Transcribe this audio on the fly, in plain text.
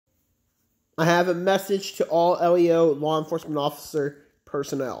I have a message to all LEO law enforcement officer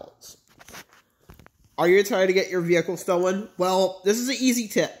personnel. Are you tired to get your vehicle stolen? Well, this is an easy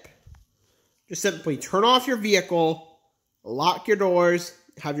tip. Just simply turn off your vehicle, lock your doors,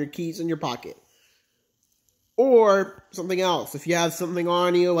 have your keys in your pocket. Or something else. If you have something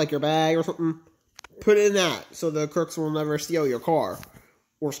on you, like your bag or something, put it in that so the crooks will never steal your car.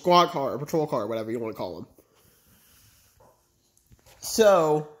 Or squad car, or patrol car, whatever you want to call them.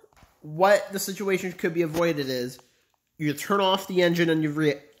 So, what the situation could be avoided is, you turn off the engine in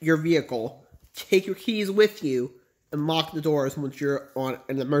your vehicle, take your keys with you, and lock the doors once you're on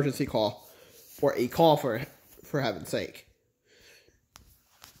an emergency call. Or a call, for heaven's sake.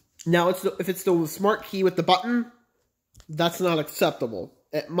 Now, if it's the smart key with the button, that's not acceptable.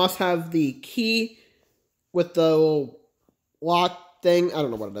 It must have the key with the lock thing. I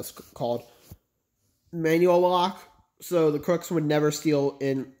don't know what it is called. Manual lock. So the crooks would never steal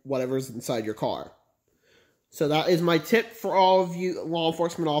in whatever's inside your car. So that is my tip for all of you law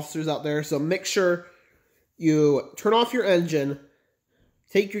enforcement officers out there. So make sure you turn off your engine,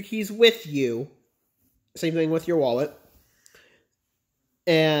 take your keys with you, same thing with your wallet,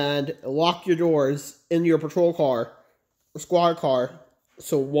 and lock your doors in your patrol car or squad car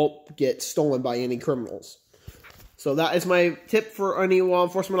so it won't get stolen by any criminals. So that is my tip for any law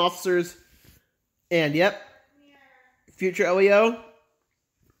enforcement officers. And yep, future LEO,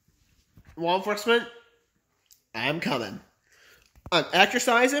 law enforcement, I'm coming. I'm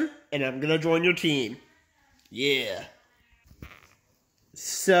exercising, and I'm going to join your team. Yeah.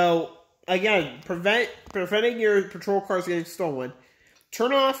 So, again, preventing your patrol cars getting stolen.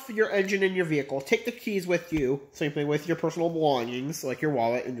 Turn off your engine in your vehicle. Take the keys with you. Same thing with your personal belongings, like your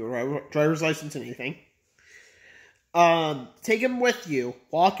wallet and your driver's license and anything. Take them with you.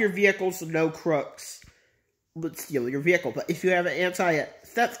 Lock your vehicle so no crooks would steal your vehicle. But if you have an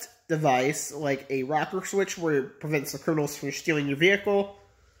anti-theft device, like a rocker switch where it prevents the criminals from stealing your vehicle,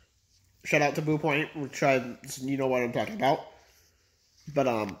 shout out to Blue Point, which you know what I'm talking about. But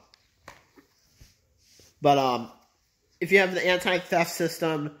if you have the anti-theft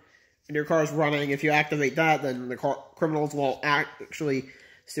system and your car is running, if you activate that, then the criminals won't actually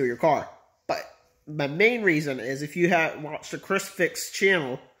steal your car. But my main reason is if you have watched the Chris Fix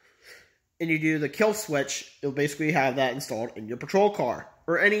channel and you do the kill switch, you'll basically have that installed in your patrol car.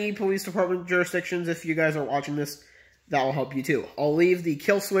 Or any police department jurisdictions, if you guys are watching this, that will help you too. I'll leave the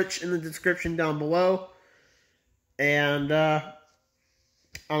kill switch in the description down below. And I'll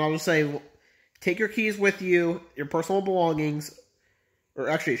just say, take your keys with you, your personal belongings, or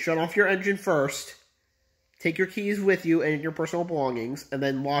actually, shut off your engine first. Take your keys with you and your personal belongings, and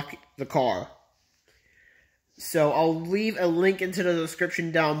then lock the car. So, I'll leave a link into the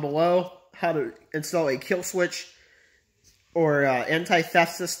description down below, how to install a kill switch or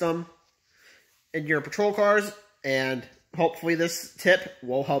anti-theft system in your patrol cars, and hopefully this tip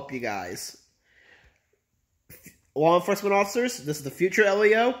will help you guys. Law enforcement officers, this is the future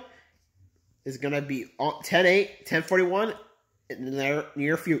LEO. Is going to be 10/8, 10/41 in the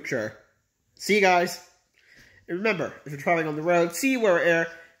near future. See you guys. And remember, if you're traveling on the road, sea, or air,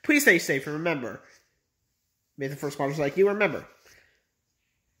 please stay safe. And remember, may the first responders like you remember,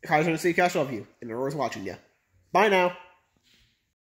 Kaiser and Sea Cash love you, and they're always watching you. Bye now.